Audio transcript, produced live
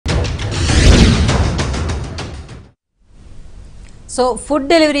So food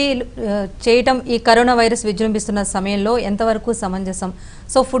delivery చేయటం ఈ corona virus విజృంభిస్తున్న సమయంలో ఎంతవరకు సమంజసం?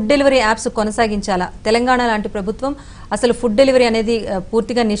 So food delivery apps కొనసాగించాలా? Telangana లాంటి ప్రభుత్వం అసలు ఫుడ్ డెలివరీ అనేది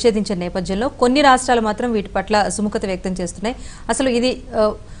పూర్తిగా నిషేధించిన నేపథ్యంలో కొన్ని రాష్ట్రాలు మాత్రం వీటి పట్ల సుముఖత వ్యక్తం చేస్తున్నాయి. అసలు ఇది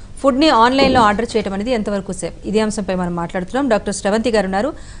ఫుడ్ని ఆన్లైన్లో ఆర్డర్ చేయడం అనేది ఎంతవరకు సేఫ్? ఇదే అంశంపై మనం మాట్లాడుతున్నాం. డాక్టర్ శ్రవంతి గారు ఉన్నారు.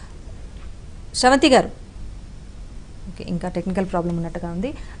 శ్రవంతి గారు, ఓకే, ఇంకా టెక్నికల్ ప్రాబ్లం ఉన్నట్టుగా ఉంది.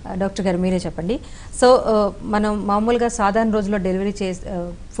 డాక్టర్ గారు మీరే చెప్పండి. సో మనం మామూలుగా సాధారణ రోజుల్లో డెలివరీ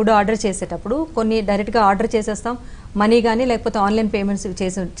ఫుడ్ ఆర్డర్ చేసేటప్పుడు కొన్ని డైరెక్ట్గా ఆర్డర్ చేసేస్తాం, మనీ కానీ లేకపోతే ఆన్లైన్ పేమెంట్స్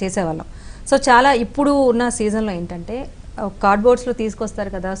చేసేవాళ్ళం. సో చాలా ఇప్పుడు ఉన్న సీజన్లో ఏంటంటే కార్డ్బోర్డ్స్లో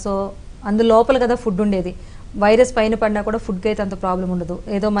తీసుకొస్తారు కదా, సో అందులోపల కదా ఫుడ్ ఉండేది. వైరస్ పైన పడినా కూడా ఫుడ్కి అయితే అంత ప్రాబ్లం ఉండదు.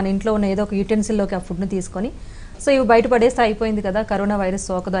 ఏదో మన ఇంట్లో ఉన్న ఏదో ఒక యూటెన్సిల్లోకి ఆ ఫుడ్ని తీసుకొని సో ఇవి బయటపడేస్తే అయిపోయింది కదా, కరోనా వైరస్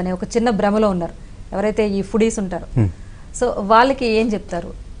సోకదు అనే ఒక చిన్న భ్రమలో ఉన్నారు ఎవరైతే ఈ ఫుడీస్ ఉంటారో. సో వాళ్ళకి ఏం చెప్తారు?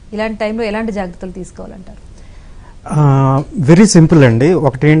 ఇలాంటి టైంలో ఎలాంటి జాగ్రత్తలు తీసుకోవాలంటారు? వెరీ సింపుల్ అండి.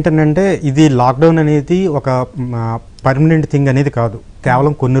 ఒకటి ఏంటంటే ఇది లాక్డౌన్ అనేది ఒక పర్మనెంట్ థింగ్ అనేది కాదు,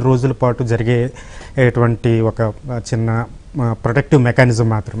 కేవలం కొన్ని రోజుల పాటు జరిగేటువంటి ఒక చిన్న ప్రొటెక్టివ్ మెకానిజం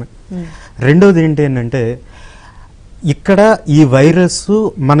మాత్రమే. రెండోది ఏంటంటే ఇక్కడ ఈ వైరస్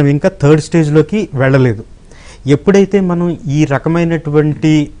మనం ఇంకా థర్డ్ స్టేజ్లోకి వెళ్ళలేదు. ఎప్పుడైతే మనం ఈ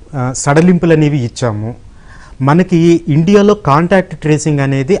రకమైనటువంటి సడలింపులు అనేవి ఇచ్చామో మనకి ఇండియాలో కాంటాక్ట్ ట్రేసింగ్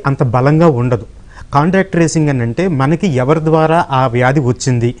అనేది అంత బలంగా ఉండదు. కాంటాక్ట్ ట్రేసింగ్ అని అంటే మనకి ఎవరి ద్వారా ఆ వ్యాధి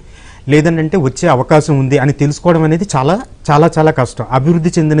వచ్చింది లేదనంటే వచ్చే అవకాశం ఉంది అని తెలుసుకోవడం అనేది చాలా చాలా చాలా కష్టం.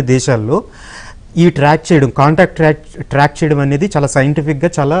 అభివృద్ధి చెందిన దేశాల్లో ఈ ట్రాక్ చేయడం, కాంటాక్ట్ ట్రాక్ చేయడం అనేది చాలా సైంటిఫిక్గా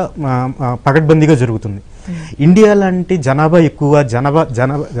చాలా పకడ్బందీగా జరుగుతుంది. ఇండియా లాంటి జనాభా ఎక్కువ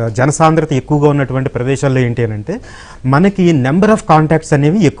జనసాంద్రత ఎక్కువగా ఉన్నటువంటి ప్రదేశాల్లో ఏంటి అని అంటే మనకి నెంబర్ ఆఫ్ కాంటాక్ట్స్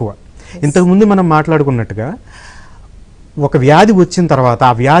అనేవి ఎక్కువ. ఇంతకుముందు మనం మాట్లాడుకున్నట్టుగా ఒక వ్యాధి వచ్చిన తర్వాత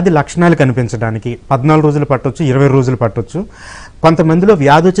ఆ వ్యాధి లక్షణాలు కనిపించడానికి 14 రోజులు పట్టొచ్చు, 20 రోజులు పట్టొచ్చు. కొంతమందిలో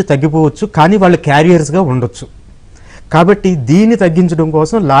వ్యాధి వచ్చి తగ్గిపోవచ్చు, కానీ వాళ్ళు క్యారియర్స్గా ఉండొచ్చు. కాబట్టి దీన్ని తగ్గించడం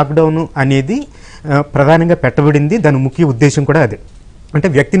కోసం లాక్డౌన్ అనేది ప్రధానంగా పెట్టబడింది. దాని ముఖ్య ఉద్దేశం కూడా అదే. అంటే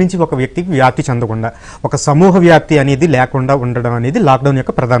వ్యక్తి నుంచి ఒక వ్యక్తికి వ్యాప్తి చెందకుండా, ఒక సమూహ వ్యాప్తి అనేది లేకుండా ఉండడం అనేది లాక్డౌన్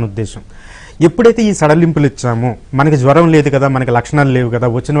యొక్క ప్రధాన ఉద్దేశం. ఎప్పుడైతే ఈ సడలింపులు ఇచ్చామో మనకి జ్వరం లేదు కదా, మనకి లక్షణాలు లేవు కదా,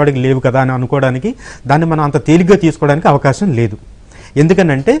 వచ్చిన వాడికి లేవు కదా అని అనుకోవడానికి దాన్ని మనం అంత తేలిగ్గా తీసుకోవడానికి అవకాశం లేదు.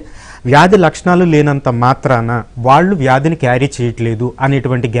 ఎందుకనంటే వ్యాధి లక్షణాలు లేనంత మాత్రాన వాళ్ళు వ్యాధిని క్యారీ చేయట్లేదు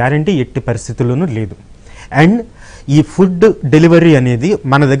అనేటువంటి గ్యారంటీ ఎట్టి పరిస్థితుల్లోనూ లేదు. అండ్ ఈ ఫుడ్ డెలివరీ అనేది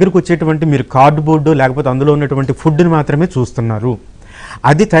మన దగ్గరకు వచ్చేటువంటి మీరు కార్డ్బోర్డు లేకపోతే అందులో ఉన్నటువంటి ఫుడ్ని మాత్రమే చూస్తున్నారు.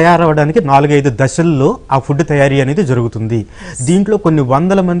 అది తయారవడానికి 4-5 దశల్లో ఆ ఫుడ్ తయారీ అనేది జరుగుతుంది. దీంట్లో కొన్ని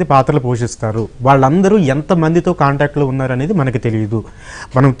వందల మంది పాత్రలు పోషిస్తారు. వాళ్ళందరూ ఎంతమందితో కాంటాక్ట్లో ఉన్నారనేది మనకి తెలియదు.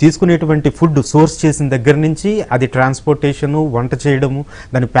 మనం తీసుకునేటువంటి ఫుడ్ సోర్స్ చేసిన దగ్గర నుంచి అది ట్రాన్స్పోర్టేషను, వంట చేయడము,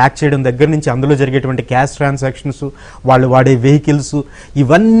 దాన్ని ప్యాక్ చేయడం దగ్గర నుంచి అందులో జరిగేటువంటి క్యాష్ ట్రాన్సాక్షన్స్, వాళ్ళు వాడే వెహికల్స్,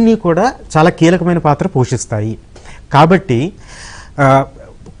 ఇవన్నీ కూడా చాలా కీలకమైన పాత్ర పోషిస్తాయి. కాబట్టి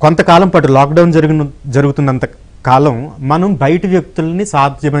కొంతకాలం పాటు లాక్డౌన్ జరుగుతున్నంత కాలం మనం బయట వ్యక్తుల్ని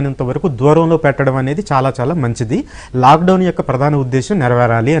సాధ్యమైనంత వరకు దూరంలో పెట్టడం అనేది చాలా చాలా మంచిది. లాక్డౌన్ యొక్క ప్రధాన ఉద్దేశం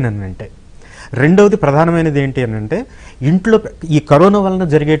నెరవేరాలి అని అంటే. రెండవది ప్రధానమైనది ఏంటి అని అంటే ఇంట్లో ఈ కరోనా వలన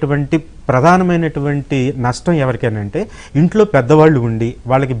జరిగేటువంటి ప్రధానమైనటువంటి నష్టం ఎవరికైనా ఇంట్లో పెద్దవాళ్ళు ఉండి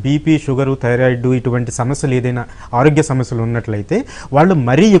వాళ్ళకి బీపీ, షుగరు, థైరాయిడ్ ఇటువంటి సమస్యలు ఏదైనా ఆరోగ్య సమస్యలు ఉన్నట్లయితే వాళ్ళు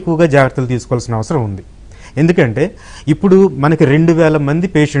మరీ ఎక్కువగా జాగ్రత్తలు తీసుకోవాల్సిన అవసరం ఉంది. ఎందుకంటే ఇప్పుడు మనకి 2000 మంది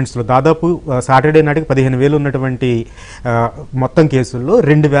పేషెంట్స్లో దాదాపు సాటర్డే నాటికి 15,000 ఉన్నటువంటి మొత్తం కేసుల్లో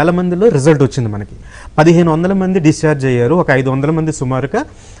 2,000 మందిలో రిజల్ట్ వచ్చింది. మనకి 1,500 మంది డిశ్చార్జ్ అయ్యారు. ఒక 500 మంది సుమారుగా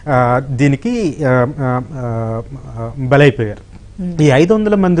దీనికి బలైపోయారు. ఈ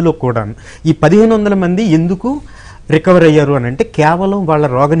 500 మందిలో కూడా ఈ 1,500 మంది ఎందుకు రికవర్ అయ్యారు అని అంటే కేవలం వాళ్ళ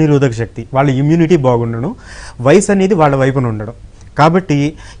రోగనిరోధక శక్తి, వాళ్ళ ఇమ్యూనిటీ బాగుండడం, వయసు అనేది వాళ్ళ వైపున ఉండడం. కాబట్టి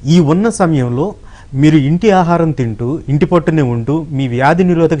ఈ ఉన్న సమయంలో మీరు ఇంటి ఆహారం తింటూ ఇంటి పొట్టునే ఉంటూ మీ వ్యాధి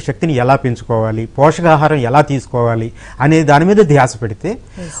నిరోధక శక్తిని ఎలా పెంచుకోవాలి, పోషకాహారం ఎలా తీసుకోవాలి అనే దాని మీద ధ్యాస పెడితే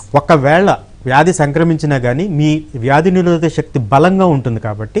ఒకవేళ వ్యాధి సంక్రమించినా కానీ మీ వ్యాధి నిరోధక శక్తి బలంగా ఉంటుంది.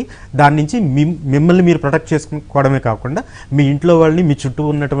 కాబట్టి దాని నుంచి మిమ్మల్ని మీరు ప్రొటెక్ట్ చేసుకోవడమే కాకుండా మీ ఇంట్లో వాళ్ళని, మీ చుట్టూ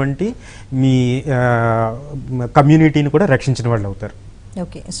ఉన్నటువంటి మీ కమ్యూనిటీని కూడా రక్షించిన వాళ్ళు అవుతారు.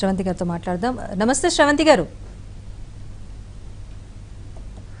 ఓకే, శ్రవంతి గారితో మాట్లాడదాం. నమస్తే శ్రవంతి గారు.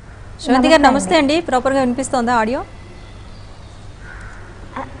 శ్రవంతి గారు నమస్తే అండి. ప్రాపర్గా వినిపిస్తోందా ఆడియో?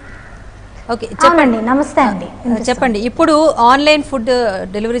 ఓకే చెప్పండి. నమస్తే అండి, చెప్పండి. ఇప్పుడు ఆన్లైన్ ఫుడ్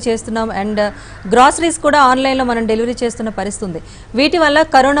డెలివరీ చేస్తున్నాం అండ్ గ్రాసరీస్ కూడా ఆన్లైన్లో మనం డెలివరీ చేస్తున్న పరిస్థితి ఉంది. వీటి వల్ల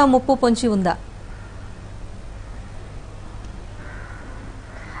కరోనా ముప్పు పొంచి ఉందా?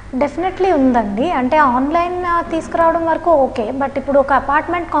 డెఫినెట్లీ ఉందండి. అంటే ఆన్లైన్ తీసుకురావడం వరకు ఓకే, బట్ ఇప్పుడు ఒక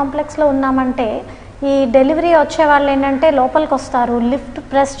అపార్ట్మెంట్ కాంప్లెక్స్లో ఉన్నామంటే ఈ డెలివరీ వచ్చే వాళ్ళు ఏంటంటే లోపలికి వస్తారు, లిఫ్ట్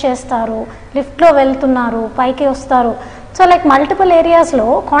ప్రెస్ చేస్తారు, లిఫ్ట్లో వెళ్తున్నారు, పైకి వస్తారు. సో లైక్ మల్టిపుల్ ఏరియాస్లో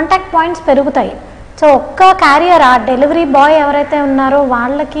కాంటాక్ట్ పాయింట్స్ పెరుగుతాయి. సో ఒక్క క్యారియర్ ఆ డెలివరీ బాయ్ ఎవరైతే ఉన్నారో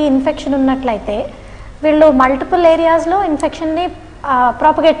వాళ్ళకి ఇన్ఫెక్షన్ ఉన్నట్లయితే వీళ్ళు మల్టిపుల్ ఏరియాస్లో ఇన్ఫెక్షన్ని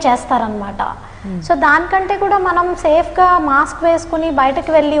ప్రాపగేట్ చేస్తారనమాట. సో దానికంటే కూడా మనం సేఫ్గా మాస్క్ వేసుకుని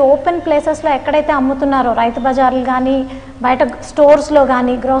బయటకు వెళ్ళి ఓపెన్ ప్లేసెస్లో ఎక్కడైతే అమ్ముతున్నారో రైతు బజార్లు కానీ బయట స్టోర్స్లో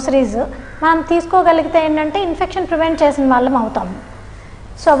కానీ గ్రోసరీస్ మనం తీసుకోగలిగితే ఏంటంటే ఇన్ఫెక్షన్ ప్రివెంట్ చేసిన వాళ్ళం అవుతాము.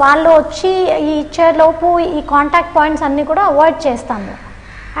 సో వాళ్ళు వచ్చి ఈ ఇచ్చేలోపు ఈ కాంటాక్ట్ పాయింట్స్ అన్నీ కూడా అవాయిడ్ చేస్తాము.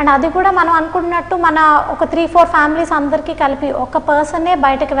 అండ్ అది కూడా మనం అనుకున్నట్టు మన ఒక 3-4 ఫ్యామిలీస్ అందరికీ కలిపి ఒక పర్సనే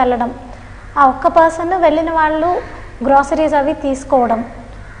బయటకు వెళ్ళడం, ఆ ఒక్క పర్సన్ వెళ్ళిన వాళ్ళు గ్రాసరీస్ అవి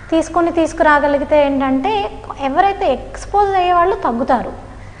తీసుకురాగలిగితే ఏంటంటే ఎవరైతే ఎక్స్పోజ్ అయ్యే వాళ్ళు తగ్గుతారు.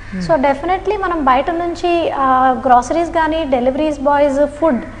 సో డెఫినెట్లీ మనం బయట నుంచి గ్రాసరీస్ కానీ deliveries boys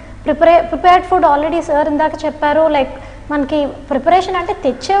food prepared food already sir ఇందాక చెప్పారు. లైక్ మనకి ప్రిపరేషన్ అంటే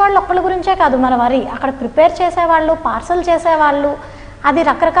తెచ్చేవాళ్ళు ఒక్కళ్ళ గురించే కాదు మన వరి, అక్కడ ప్రిపేర్ చేసేవాళ్ళు, పార్సల్ చేసేవాళ్ళు, అది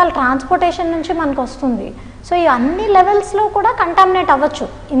రకరకాల ట్రాన్స్పోర్టేషన్ నుంచి మనకు వస్తుంది. సో ఈ అన్ని లెవెల్స్లో కూడా కంటామినేట్ అవ్వచ్చు.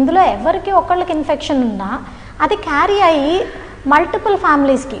 ఇందులో ఎవరికి ఒకళ్ళకి ఇన్ఫెక్షన్ ఉన్నా అది క్యారీ అయ్యి మల్టిపుల్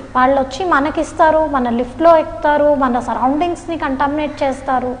ఫ్యామిలీస్కి వాళ్ళు వచ్చి మనకిస్తారు, మన లిఫ్ట్లో ఎక్కుతారు, మన సరౌండింగ్స్ని కంటామినేట్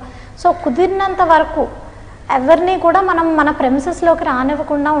చేస్తారు. సో కుదిరినంత వరకు ఎవరిని కూడా మనం మన ప్రెమిసెస్లోకి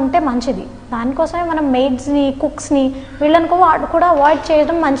రానివ్వకుండా ఉంటే మంచిది. దానికోసమే మనం మెయిడ్స్ని, కుక్స్ని వీళ్ళని కూడా అవాయిడ్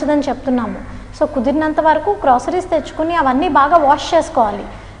చేయడం మంచిదని చెప్తున్నాము. సో కుదిరినంత వరకు గ్రాసరీస్ తెచ్చుకుని అవన్నీ బాగా వాష్ చేసుకోవాలి.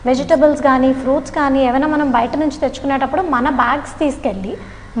 వెజిటబుల్స్ కానీ ఫ్రూట్స్ కానీ ఏమైనా మనం బయట నుంచి తెచ్చుకునేటప్పుడు మన బ్యాగ్స్ తీసుకెళ్ళి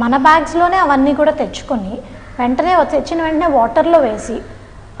మన బ్యాగ్స్లోనే అవన్నీ కూడా తెచ్చుకొని తెచ్చిన వెంటనే వాటర్లో వేసి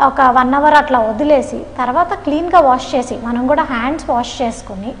ఒక 1 అవర్ అట్లా వదిలేసి తర్వాత క్లీన్గా వాష్ చేసి మనం కూడా హ్యాండ్స్ వాష్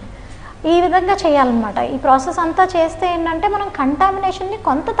చేసుకొని ఈ విధంగా చేయాలన్నమాట. ఈ ప్రాసెస్ అంతా చేస్తే ఏంటంటే మనం కంటామినేషన్ని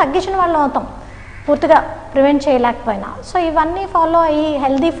కొంత తగ్గించిన వాళ్ళం అవుతాం, పూర్తిగా ప్రివెంట్ చేయలేకపోయినా. సో ఇవన్నీ ఫాలో అయ్యి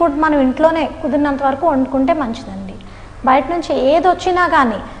హెల్దీ ఫుడ్ మనం ఇంట్లోనే కుదిరినంత వరకు వండుకుంటే మంచిదండి. బయట నుంచి ఏది వచ్చినా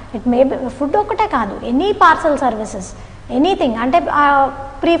కానీ ఇట్ మేబీ ఫుడ్ ఒకటే కాదు, ఎనీ పార్సల్ సర్వీసెస్ ఎనీథింగ్, అంటే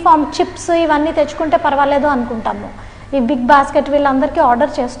ప్రీఫార్మ్ చిప్స్ ఇవన్నీ తెచ్చుకుంటే పర్వాలేదు అనుకుంటాము. ఈ బిగ్ బాస్కెట్ వీళ్ళందరికీ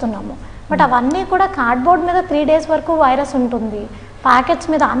ఆర్డర్ చేస్తున్నాము, బట్ అవన్నీ కూడా కార్డ్బోర్డ్ మీద 3 days వరకు వైరస్ ఉంటుంది, ప్యాకెట్స్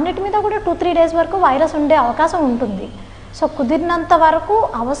మీద అన్నిటి మీద కూడా 2-3 days వరకు వైరస్ ఉండే అవకాశం ఉంటుంది. సో కుదిరినంత వరకు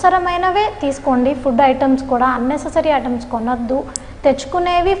అవసరమైనవే తీసుకోండి. ఫుడ్ ఐటమ్స్ కూడా అన్నెసెసరీ ఐటమ్స్ కొనొద్దు.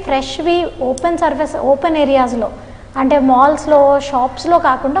 తెచ్చుకునేవి ఫ్రెష్వి ఓపెన్ ఏరియాస్లో అంటే మాల్స్లో షాప్స్లో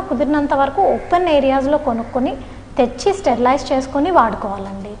కాకుండా కుదిరినంత వరకు ఓపెన్ ఏరియాస్లో కొనుక్కొని తెచ్చి స్టెరిలైజ్ చేసుకొని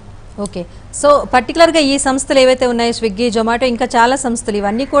వాడుకోవాలండి. ఓకే, సో పర్టికులర్గా ఈ సంస్థలు ఏవైతే ఉన్నాయో స్విగ్గీ, జొమాటో, ఇంకా చాలా సంస్థలు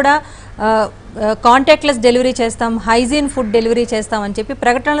ఇవన్నీ కూడా కాంటాక్ట్లెస్ డెలివరీ చేస్తాం, హైజీన్ ఫుడ్ డెలివరీ చేస్తాం అని చెప్పి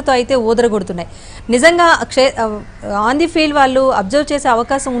ప్రకటనలతో అయితే ఊదరగొడుతున్నాయి. నిజంగా ఆన్ ది ఫీల్డ్ వాళ్ళు అబ్జర్వ్ చేసే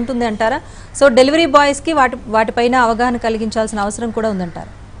అవకాశం ఉంటుంది అంటారా? సో డెలివరీ బాయ్స్కి వాటిపైన అవగాహన కలిగించాల్సిన అవసరం కూడా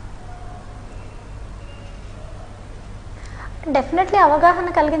ఉందంటారా? డెఫినెట్లీ అవగాహన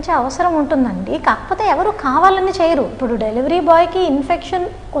కలిగించే అవసరం ఉంటుందండి. కాకపోతే ఎవరు కావాలని చేయరు. ఇప్పుడు డెలివరీ బాయ్కి ఇన్ఫెక్షన్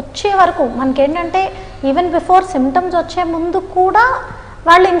వచ్చే వరకు మనకేంటంటే ఈవెన్ బిఫోర్ సిమ్టమ్స్ వచ్చే ముందు కూడా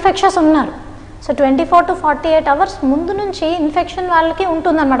వాళ్ళు ఇన్ఫెక్షన్స్ ఉన్నారు. సో 24 to 48 hours ముందు నుంచి ఇన్ఫెక్షన్ వాళ్ళకి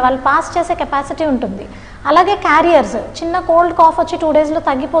ఉంటుందన్నమాట, వాళ్ళు పాస్ చేసే కెపాసిటీ ఉంటుంది. అలాగే క్యారియర్స్ చిన్న కోల్డ్ కాఫ్ వచ్చి 2 daysలో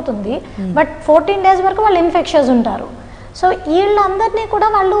తగ్గిపోతుంది, బట్ 14 days వరకు వాళ్ళు ఇన్ఫెక్షన్స్ ఉంటారు. సో వీళ్ళందరినీ కూడా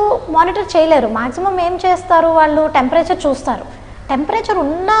వాళ్ళు మానిటర్ చేయలేరు. మ్యాక్సిమం ఏం చేస్తారు, వాళ్ళు టెంపరేచర్ చూస్తారు. టెంపరేచర్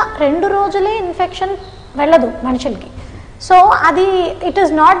ఉన్న 2 రోజులే ఇన్ఫెక్షన్ వెళ్ళదు మనుషులకి. సో అది it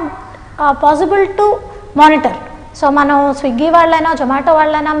is not possible to monitor. So మనం స్విగ్గీ వాళ్ళైనా జొమాటో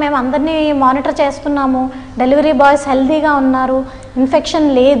వాళ్ళైనా మేము అందరినీ మానిటర్ చేస్తున్నాము, డెలివరీ బాయ్స్ హెల్తీగా ఉన్నారు, ఇన్ఫెక్షన్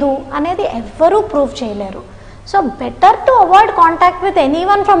లేదు అనేది ఎవ్వరూ ప్రూవ్ చేయలేరు. So better to avoid contact with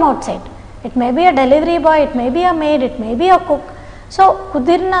anyone from out side. It may be a delivery boy, it may be a made, it may be a cook. So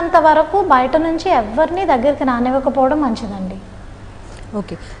కుదిరినంత వరకు బయట నుంచి ఎవరిని దగ్గరికి రానివ్వకపోవడం మంచిదండి.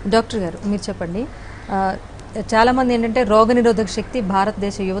 ఓకే డాక్టర్ గారు, మీరు చెప్పండి. చాలామంది ఏంటంటే రోగనిరోధక శక్తి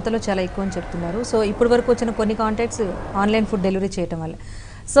భారతదేశ యువతలో చాలా ఎక్కువ అని చెప్తున్నారు. సో ఇప్పటి వరకు వచ్చిన కొన్ని కాంటాక్ట్స్ ఆన్లైన్ ఫుడ్ డెలివరీ చేయటం వల్ల.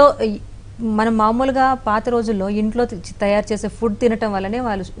 సో మనం మామూలుగా పాత రోజుల్లో ఇంట్లో తయారు చేసే ఫుడ్ తినటం వల్లనే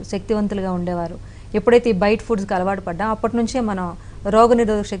వాళ్ళు శక్తివంతులుగా ఉండేవారు. ఎప్పుడైతే ఈ బయట ఫుడ్స్కి అలవాటు పడ్డా అప్పటి నుంచే మనం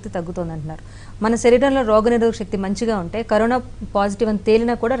రోగనిరోధక శక్తి తగ్గుతుంది అంటున్నారు. మన శరీరంలో రోగనిరోధక శక్తి మంచిగా ఉంటే కరోనా పాజిటివ్ అని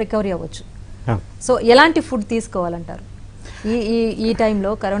తేలినా కూడా రికవరీ అవ్వచ్చు. సో ఎలాంటి ఫుడ్ తీసుకోవాలంటారు ఈ టైంలో,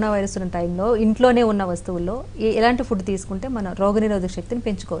 కరోనా వైరస్ ఉన్న టైంలో ఇంట్లోనే ఉన్న వస్తువుల్లో ఎలాంటి ఫుడ్ తీసుకుంటే మన రోగనిరోధక శక్తిని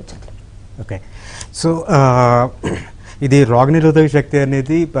పెంచుకోవచ్చు అంటారు? ఓకే, సో ఇది రోగనిరోధక శక్తి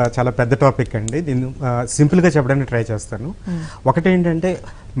అనేది చాలా పెద్ద టాపిక్ అండి. దీన్ని సింపుల్గా చెప్పడానికి ట్రై చేస్తాను. ఒకటి ఏంటంటే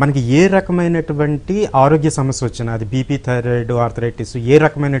మనకి ఏ రకమైనటువంటి ఆరోగ్య సమస్య వచ్చినా, అది బీపీ, థైరాయిడ్, ఆర్థరైటిస్, ఏ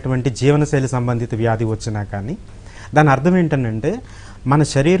రకమైనటువంటి జీవనశైలి సంబంధిత వ్యాధి వచ్చినా కానీ దాని అర్థం ఏంటంటే మన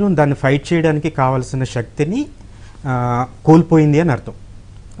శరీరం దాన్ని ఫైట్ చేయడానికి కావాల్సిన శక్తిని కోల్పోయింది అని అర్థం.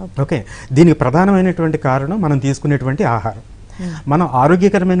 ఓకే, దీనికి ప్రధానమైనటువంటి కారణం మనం తీసుకునేటువంటి ఆహారం. మనం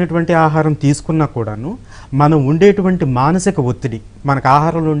ఆరోగ్యకరమైనటువంటి ఆహారం తీసుకున్నా కూడాను మనం ఉండేటువంటి మానసిక ఒత్తిడి మనకు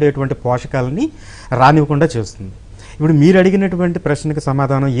ఆహారంలో ఉండేటువంటి పోషకాలని రానివ్వకుండా చేస్తుంది. ఇప్పుడు మీరు అడిగినటువంటి ప్రశ్నకు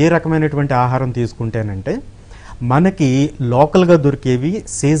సమాధానం ఏ రకమైనటువంటి ఆహారం తీసుకుంటేనంటే మనకి లోకల్గా దొరికేవి,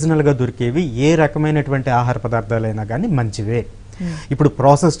 సీజనల్గా దొరికేవి ఏ రకమైనటువంటి ఆహార పదార్థాలైనా కానీ మంచివే. ఇప్పుడు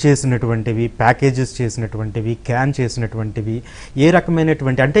ప్రాసెస్ చేసినటువంటివి, ప్యాకేజెస్ చేసినటువంటివి, క్యాన్ చేసినటువంటివి, ఏ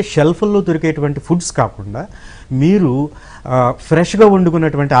రకమైనటువంటి అంటే షెల్ఫ్ల్లో దొరికేటువంటి ఫుడ్స్ కాకుండా మీరు ఫ్రెష్గా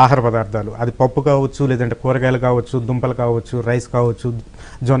వండుకున్నటువంటి ఆహార పదార్థాలు, అది పప్పు కావచ్చు, లేదంటే కూరగాయలు కావచ్చు, దుంపలు కావచ్చు, రైస్ కావచ్చు,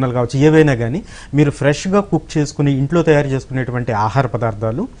 జొన్నలు కావచ్చు, ఏవైనా కానీ మీరు ఫ్రెష్గా కుక్ చేసుకుని ఇంట్లో తయారు చేసుకునేటువంటి ఆహార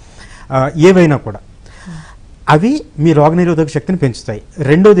పదార్థాలు ఏవైనా కూడా అవి మీ రోగనిరోధక శక్తిని పెంచుతాయి.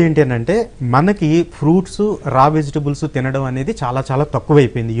 రెండోది ఏంటి అని అంటే మనకి ఫ్రూట్స్, రా వెజిటబుల్స్ తినడం అనేది చాలా చాలా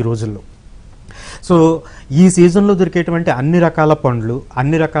తక్కువైపోయింది ఈ రోజుల్లో. సో ఈ సీజన్లో దొరికేటువంటి అన్ని రకాల పండ్లు,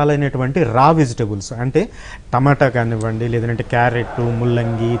 అన్ని రకాలైనటువంటి రా వెజిటబుల్స్ అంటే టమాటా కానివ్వండి, లేదంటే క్యారెట్,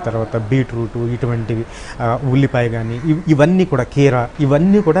 ముల్లంగి, తర్వాత బీట్రూట్, ఇటువంటివి, ఉల్లిపాయ కానీ ఇవన్నీ కూడా, కీరా,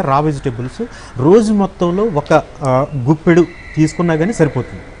 ఇవన్నీ కూడా రా వెజిటబుల్స్ రోజు మొత్తంలో ఒక గుప్పెడు తీసుకున్నా కానీ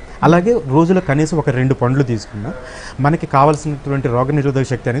సరిపోతుంది. అలాగే రోజులో కనీసం ఒక 2 పండ్లు తీసుకున్నా మనకి కావాల్సినటువంటి రోగనిరోధక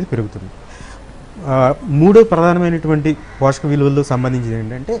శక్తి అనేది పెరుగుతుంది. మూడో ప్రధానమైనటువంటి పోషక విలువలకు సంబంధించింది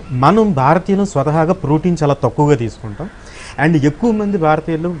ఏంటంటే మనం భారతీయులు స్వతహాగా ప్రోటీన్ చాలా తక్కువగా తీసుకుంటాం. అండ్ ఎక్కువ మంది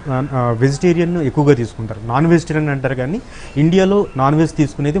భారతీయులు వెజిటేరియన్ ఎక్కువగా తీసుకుంటారు. నాన్ వెజిటేరియన్ అంటారు కానీ ఇండియాలో నాన్ వెజ్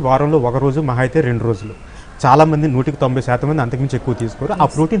తీసుకునేది వారంలో 1 రోజు, మహా అయితే 2 రోజులు. చాలామంది 190% మంది అంతకుమించి ఎక్కువ తీసుకోరు. ఆ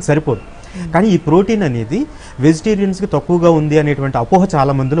ప్రోటీన్ సరిపోదు. కానీ ఈ ప్రోటీన్ అనేది వెజిటేరియన్స్కి తక్కువగా ఉంది అనేటువంటి అపోహ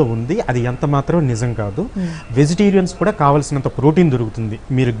చాలా మందిలో ఉంది. అది ఎంత మాత్రం నిజం కాదు. వెజిటేరియన్స్ కూడా కావాల్సినంత ప్రోటీన్ దొరుకుతుంది.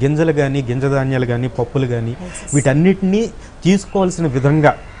 మీరు గింజలు కానీ, గింజధాన్యాలు కానీ, పప్పులు కానీ వీటన్నిటినీ తీసుకోవాల్సిన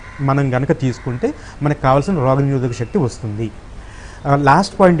విధంగా మనం కనుక తీసుకుంటే మనకు కావాల్సిన రోగనిరోధక శక్తి వస్తుంది.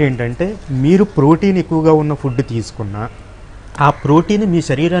 లాస్ట్ పాయింట్ ఏంటంటే మీరు ప్రోటీన్ ఎక్కువగా ఉన్న ఫుడ్ తీసుకున్నా ఆ ప్రోటీన్ మీ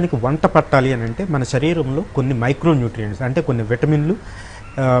శరీరానికి వంట పట్టాలి అని అంటే మన శరీరంలో కొన్ని మైక్రో న్యూట్రియంట్స్ అంటే కొన్ని విటమిన్లు,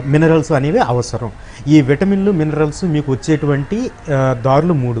 మినరల్స్ అనేవి అవసరం. ఈ విటమిన్లు, మినరల్స్ మీకు వచ్చేటువంటి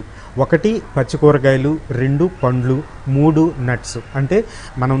దారులు 3. 1 పచ్చి కూరగాయలు, 2 పండ్లు, 3 నట్స్ అంటే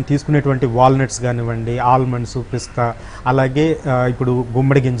మనం తీసుకునేటువంటి వాల్నట్స్ కానివ్వండి, ఆల్మండ్స్, పిస్తా, అలాగే ఇప్పుడు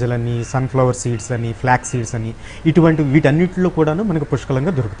గుమ్మడి గింజలని, సన్ఫ్లవర్ సీడ్స్ అని, ఫ్లాక్స్ సీడ్స్ అని, ఇటువంటి వీటన్నిటిలో కూడాను మనకు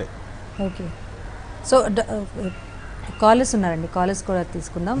పుష్కలంగా దొరుకుతాయి. ఓకే, సో కాలర్స్ ఉన్నారండి, కాలర్స్ కూడా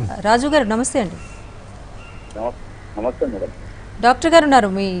తీసుకుందాం. రాజు గారు నమస్తే అండి. నమస్తే మేడం. డాక్టర్ గారు ఉన్నారు,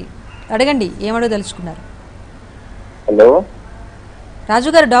 మీ అడగండి, ఏమడగదలుచుకున్నారు? హలో రాజు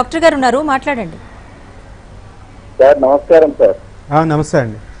గారు, డాక్టర్ గారు ఉన్నారు, మాట్లాడండి. సార్ నమస్కారం సార్. నమస్తే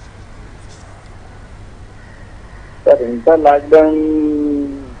అండి. సార్ ఇంత లాక్డౌన్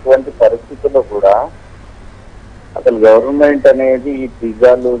వంటి పరిస్థితుల్లో కూడా అసలు గవర్నమెంట్ అనేది ఈ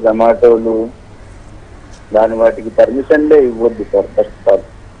పిజ్జాలు, జొమాటోలు దాని వాటికి పర్మిషన్లే ఇవ్వద్దు sir. First all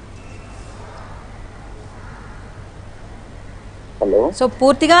hello, so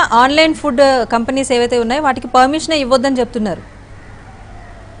పూర్తిగా ఆన్లైన్ ఫుడ్ కంపెనీస్ ఏవైతే ఉన్నాయో వాటికి పర్మిషన్ ఇవ్వద్దని చెప్తున్నారు.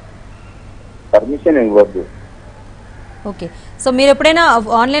 పర్మిషన్ ఇవ్వద్దు. ఓకే, సో మీరు ఎప్పుడైనా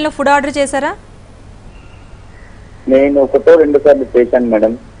ఆన్లైన్లో ఫుడ్ ఆర్డర్ చేశారా? నేను 1-2 సార్లు చేశాను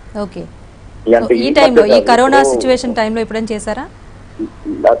మేడం. ఓకే, ఈ టైంలో, ఈ కరోనా సిచ్యువేషన్ టైంలో ఎప్పుడైనా చేశారా?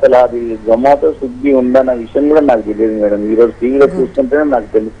 అసలు అది జొమాటో, స్విగ్గీ ఉందన్న విషయం కూడా నాకు తెలియదు మేడం. ఈ రోజు టీవీలో చూస్తుంటేనే నాకు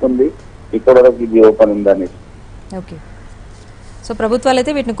తెలుస్తుంది ఇక్కడ వరకు ఇది ఓపెన్ ఉందని. ఓకే, సో ప్రభుత్వాలు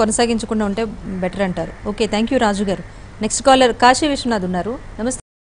అయితే వీటిని కొనసాగించకుండా ఉంటే బెటర్ అంటారు. ఓకే, థ్యాంక్ యూ రాజు గారు. నెక్స్ట్ కాలర్ కాశీ విశ్వనాథ్ ఉన్నారు. నమస్తే.